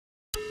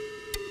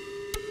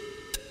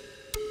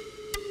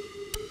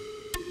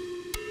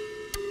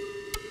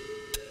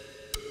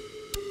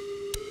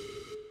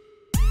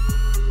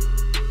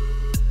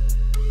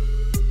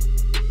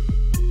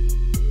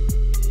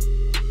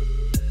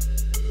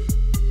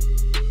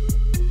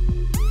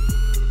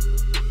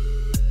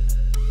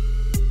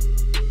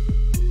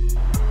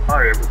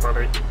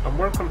everybody, and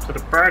welcome to the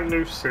brand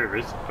new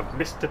series of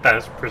Mr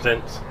Daz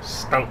presents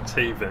Stunt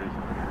TV.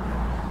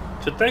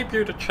 To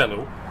debut the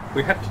channel,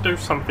 we had to do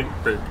something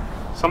big,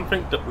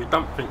 something that we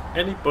don't think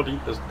anybody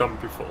has done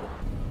before.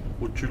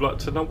 Would you like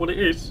to know what it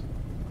is?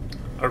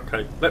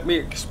 Okay, let me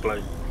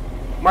explain.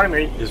 My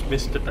name is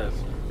Mr Daz,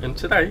 and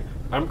today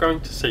I'm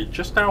going to see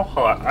just how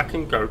high I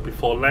can go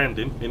before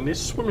landing in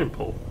this swimming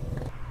pool.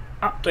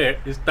 Up there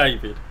is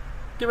David.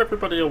 Give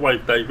everybody a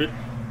wave, David.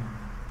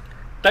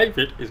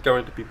 David is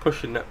going to be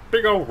pushing that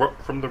big old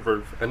rock from the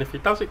roof, and if he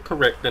does it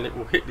correct, then it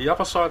will hit the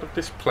other side of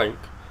this plank,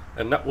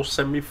 and that will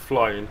send me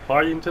flying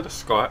high into the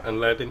sky and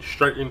landing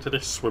straight into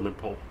this swimming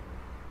pool.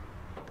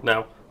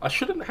 Now, I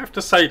shouldn't have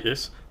to say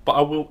this, but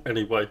I will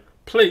anyway.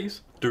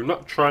 Please do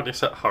not try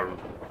this at home.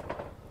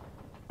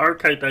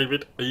 Okay,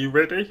 David, are you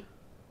ready?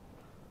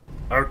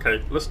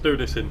 Okay, let's do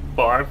this in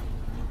 5,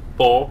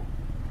 4,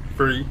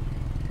 3,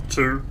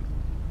 2,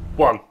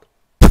 1.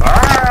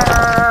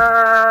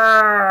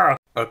 Ah!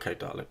 Okay,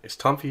 darling, it's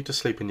time for you to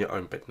sleep in your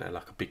own bed now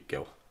like a big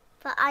girl.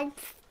 But I'm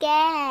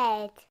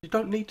scared. You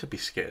don't need to be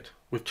scared.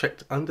 We've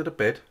checked under the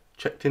bed,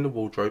 checked in the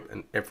wardrobe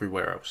and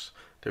everywhere else.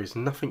 There is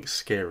nothing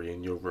scary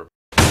in your room.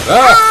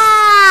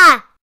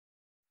 Ah!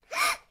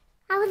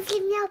 I was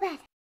sleeping in your bed.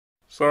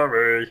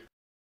 Sorry.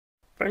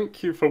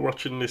 Thank you for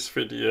watching this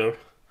video.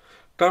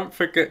 Don't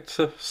forget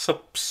to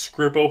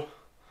subscribe.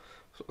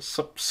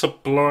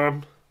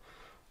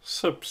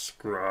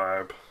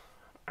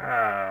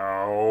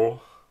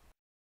 Ow.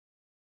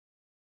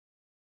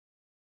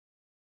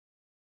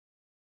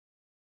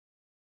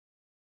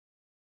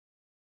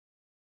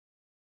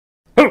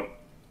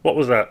 What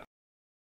was that?